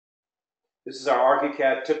This is our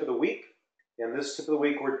ARCHICAD tip of the week. And this tip of the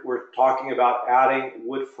week, we're talking about adding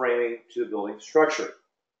wood framing to the building structure.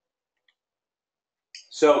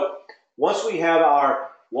 So once we have our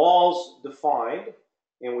walls defined,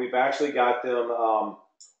 and we've actually got them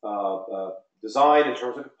designed in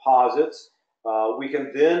terms of composites, we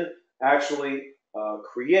can then actually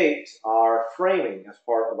create our framing as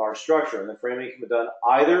part of our structure. And the framing can be done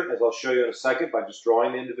either, as I'll show you in a second, by just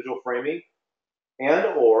drawing the individual framing, and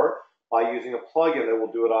or by using a plugin that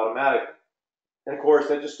will do it automatically. And of course,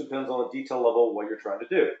 that just depends on the detail level of what you're trying to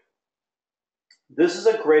do. This is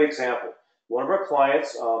a great example. One of our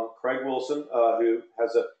clients, Craig Wilson, who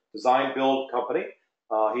has a design build company,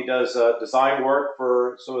 he does design work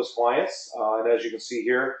for some of his clients, and as you can see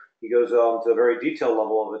here, he goes to a very detailed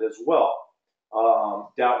level of it as well,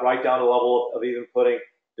 right down to the level of even putting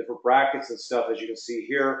different brackets and stuff, as you can see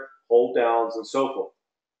here, hold downs and so forth.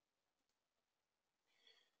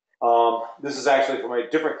 This is actually from a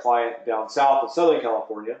different client down south in Southern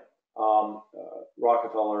California,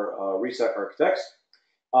 Rockefeller Reset Architects.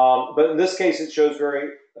 But in this case, it shows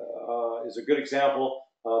is a good example.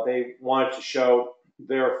 They wanted to show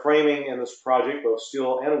their framing in this project, both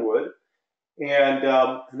steel and wood. And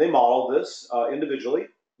they modeled this individually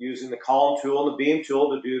using the column tool and the beam tool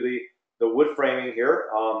to do the wood framing here.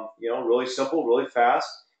 Really simple, really fast.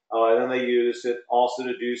 And then they used it also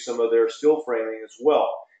to do some of their steel framing as well.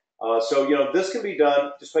 So this can be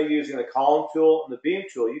done just by using the column tool and the beam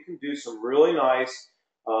tool. You can do some really nice,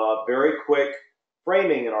 very quick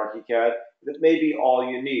framing in ARCHICAD that may be all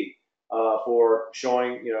you need for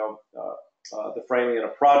showing the framing in a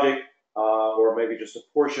project, or maybe just a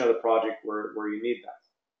portion of the project where you need that.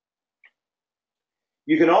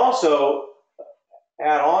 You can also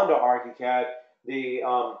add on to ARCHICAD the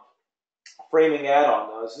framing add-on.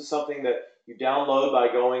 Now, this is something that you download by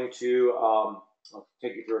going to, I'll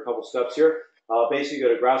take you through a couple steps here. Basically, go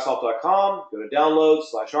to grasshop.com, go to download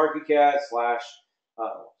 /ARCHICAD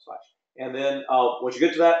and then once you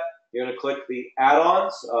get to that, you're going to click the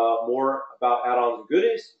add-ons, more about add-ons and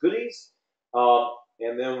goodies.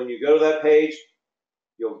 And then when you go to that page,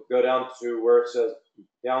 you'll go down to where it says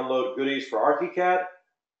download goodies for ARCHICAD.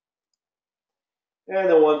 And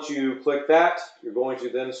then once you click that, you're going to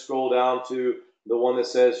then scroll down to the one that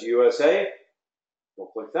says USA. You'll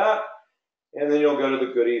click that, and then you'll go to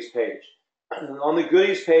the goodies page. And on the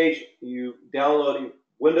goodies page, you download the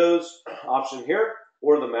Windows option here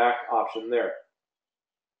or the Mac option there.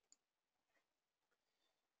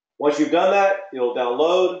 Once you've done that, it'll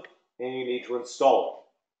download, and you need to install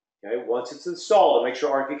it. Okay, once it's installed, make sure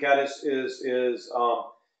ARCHICAD is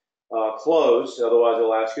closed, otherwise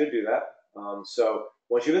it'll ask you to do that. So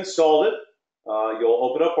once you've installed it, you'll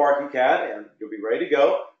open up ARCHICAD and you'll be ready to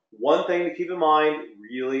go. One thing to keep in mind,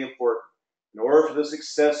 really important, in order for this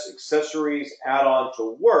accessories add-on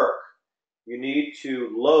to work, you need to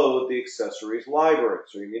load the accessories library.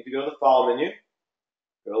 So you need to go to the File menu,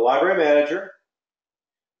 go to Library Manager.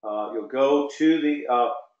 You'll go to the,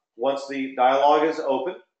 once the dialog is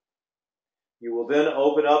open, you will then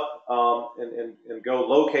open up and go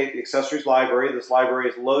locate the accessories library. This library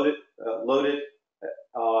is loaded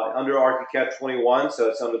under ARCHICAD 21, so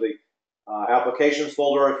it's under the Applications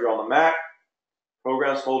folder if you're on the Mac,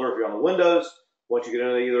 Programs folder if you're on the Windows. Once you get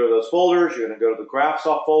into either of those folders, you're going to go to the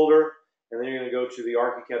GraphSoft folder, and then you're going to go to the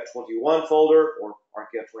ARCHICAD 21 folder, or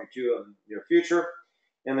ARCHICAD 22 in the near future,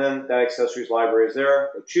 and then that accessories library is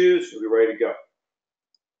there. Go choose, you'll be ready to go.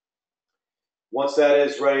 Once that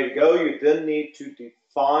is ready to go, you then need to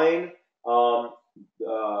define the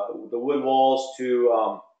wood walls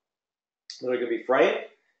that are going to be framed.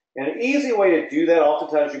 And an easy way to do that,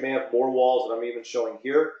 oftentimes you may have more walls than I'm even showing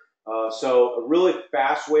here. So a really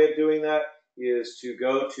fast way of doing that is to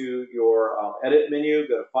go to your edit menu,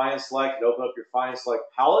 go to Find and Select, and open up your Find and Select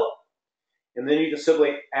palette. And then you can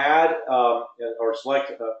simply add or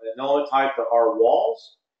select an element type that are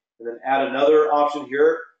walls, and then add another option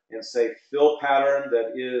here and say fill pattern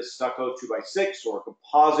that is stucco 2x6 or a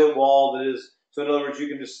composite wall that is. So in other words, you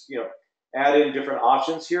can just add in different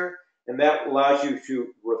options here, and that allows you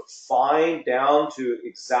to refine down to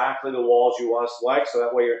exactly the walls you want to select. So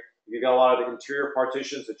that way, if you've got a lot of the interior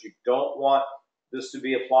partitions that you don't want this to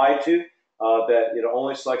be applied to, that it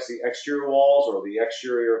only selects the exterior walls or the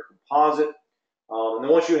exterior composite. And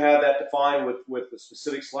then once you have that defined with the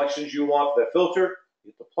specific selections you want for that filter,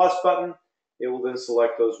 hit the plus button. It will then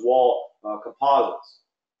select those wall composites.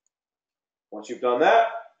 Once you've done that,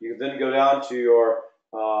 you can then go down to your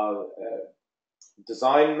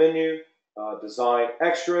design menu, design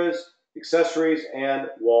extras, accessories, and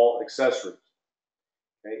wall accessories.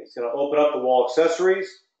 Okay, it's going to open up the wall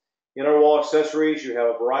accessories. Inner wall accessories, you have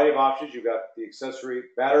a variety of options. You've got the accessory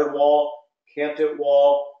battered wall, camped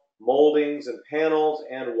wall, moldings and panels,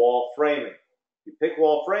 and wall framing. If you pick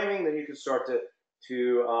wall framing, then you can start to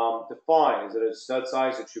define. Is it a stud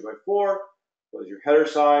size at 2x4? What is your header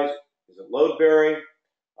size? Is it load bearing?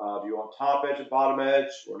 Do you want top edge and bottom edge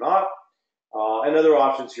or not? And other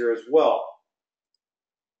options here as well.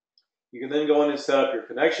 You can then go in and set up your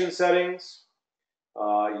connection settings.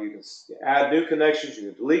 You can add new connections.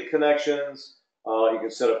 You can delete connections. You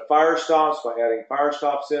can set up fire stops by adding fire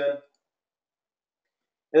stops in.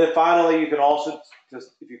 And then finally, you can also,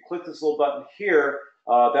 just if you click this little button here,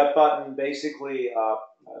 that button basically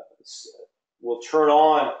will turn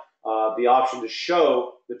on the option to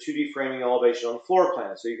show the 2D framing elevation on the floor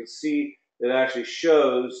plan. So you can see that it actually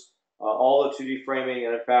shows all the 2D framing.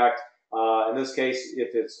 And in fact, in this case,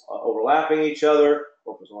 if it's overlapping each other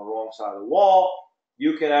or if it's on the wrong side of the wall,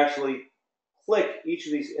 you can actually click each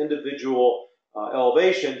of these individual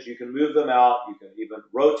elevations. You can move them out. You can even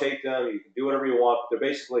rotate them. You can do whatever you want. They're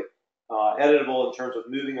basically editable in terms of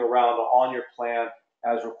moving around on your plan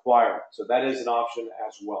as required. So that is an option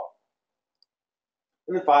as well.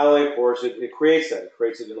 And then finally, of course, it creates that. It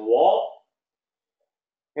creates it in the wall,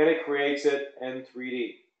 and it creates it in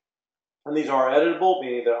 3D. And these are editable,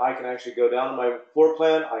 meaning that I can actually go down to my floor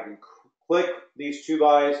plan, I can click these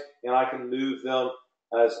 2x's, and I can move them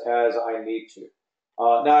as I need to.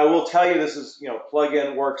 Now, I will tell you, this is,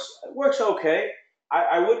 plugin works okay.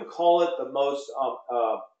 I wouldn't call it the most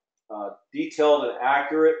detailed and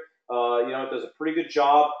accurate. It does a pretty good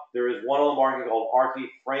job. There is one on the market called ARCHICAD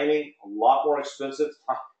Framing, a lot more expensive,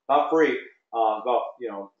 not free, about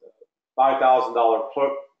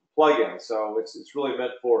 $5,000 plugin. So it's really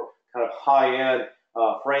meant for kind of high-end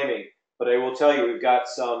framing. But I will tell you, we've got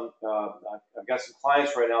I've got some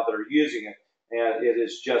clients right now that are using it, and it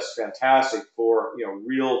is just fantastic for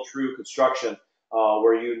real, true construction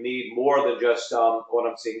where you need more than just what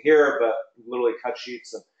I'm seeing here, but literally cut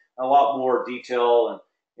sheets and a lot more detail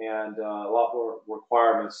and a lot more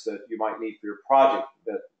requirements that you might need for your project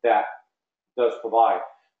that does provide.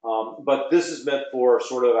 But this is meant for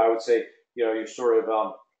sort of, I would say, your sort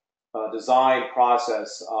of design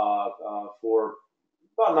process for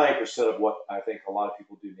about 90% of what I think a lot of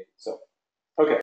people do need. So